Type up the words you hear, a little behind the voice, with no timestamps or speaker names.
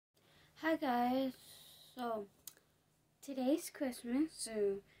Hi guys, so today's Christmas,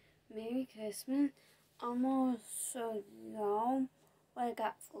 so Merry Christmas. I'm gonna show y'all what I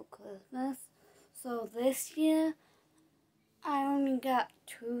got for Christmas. So this year, I only got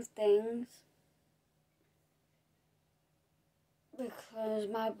 2 things because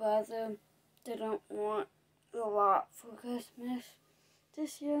my brother didn't want a lot for Christmas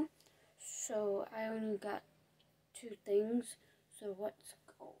this year. So I only got 2 things, so let's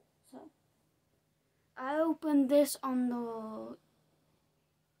go. So I opened this on the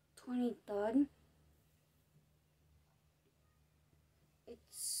 23rd.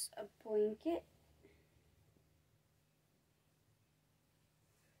 It's a blanket.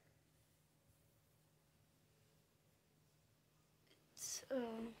 It's a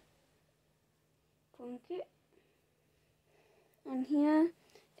blanket. And here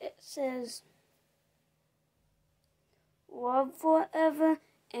it says love forever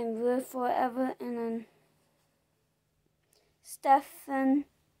and live forever, and then Stefan,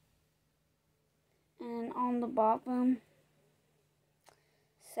 and on the bottom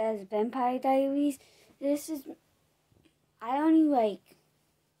says Vampire Diaries. He's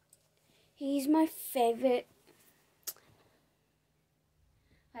my favorite,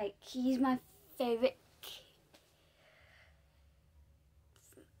 he's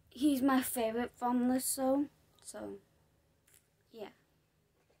my favorite from the show, so yeah,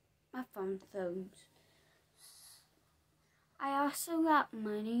 my phone phones. I also got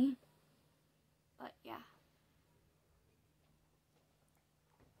money, but yeah.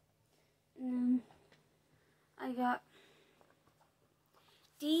 And then I got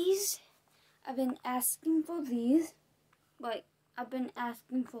these. I've been asking for these. I've been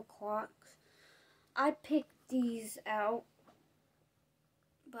asking for clocks. I picked these out,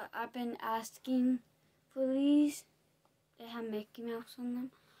 but I've been asking for these. They have Mickey Mouse on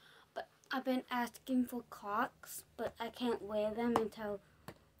them. But I've been asking for clocks, but I can't wear them until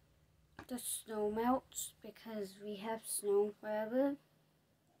the snow melts because we have snow forever.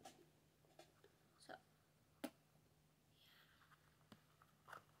 So,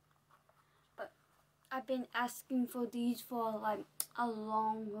 but I've been asking for these for like a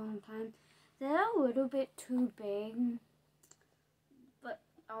long time. They're a little bit too big, but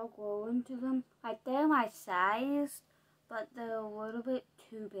I'll grow into them. Like, they're my size, but they're a little bit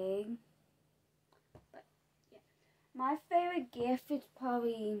too big. But yeah, my favorite gift is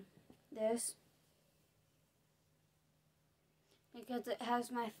probably this, because it has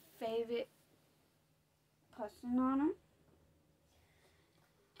my favorite person on it.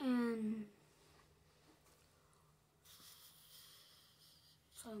 And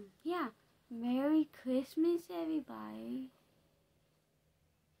so yeah, Merry Christmas everybody.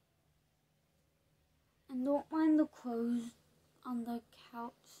 And don't mind the clothes on the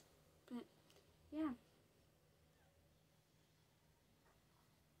couch, but yeah.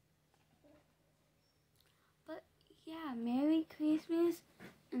 But yeah, Merry Christmas,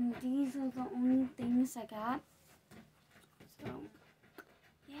 and these are the only things I got. So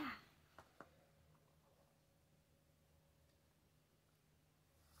yeah.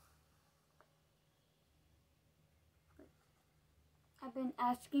 I've been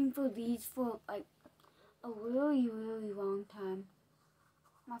asking for these for like a really long time.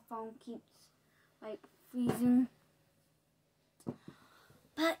 My phone keeps like freezing.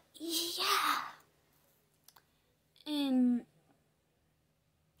 But yeah. And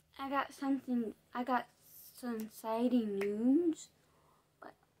I got some exciting news,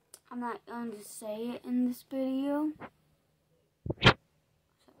 but I'm not going to say it in this video. So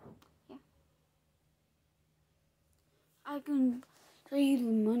yeah. I can show you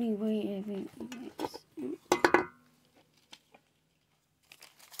the money way of it.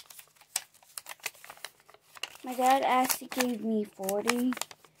 My dad actually gave me 40,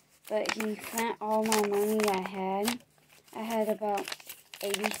 but he spent all my money I had. I had about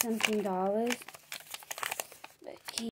 $80-something.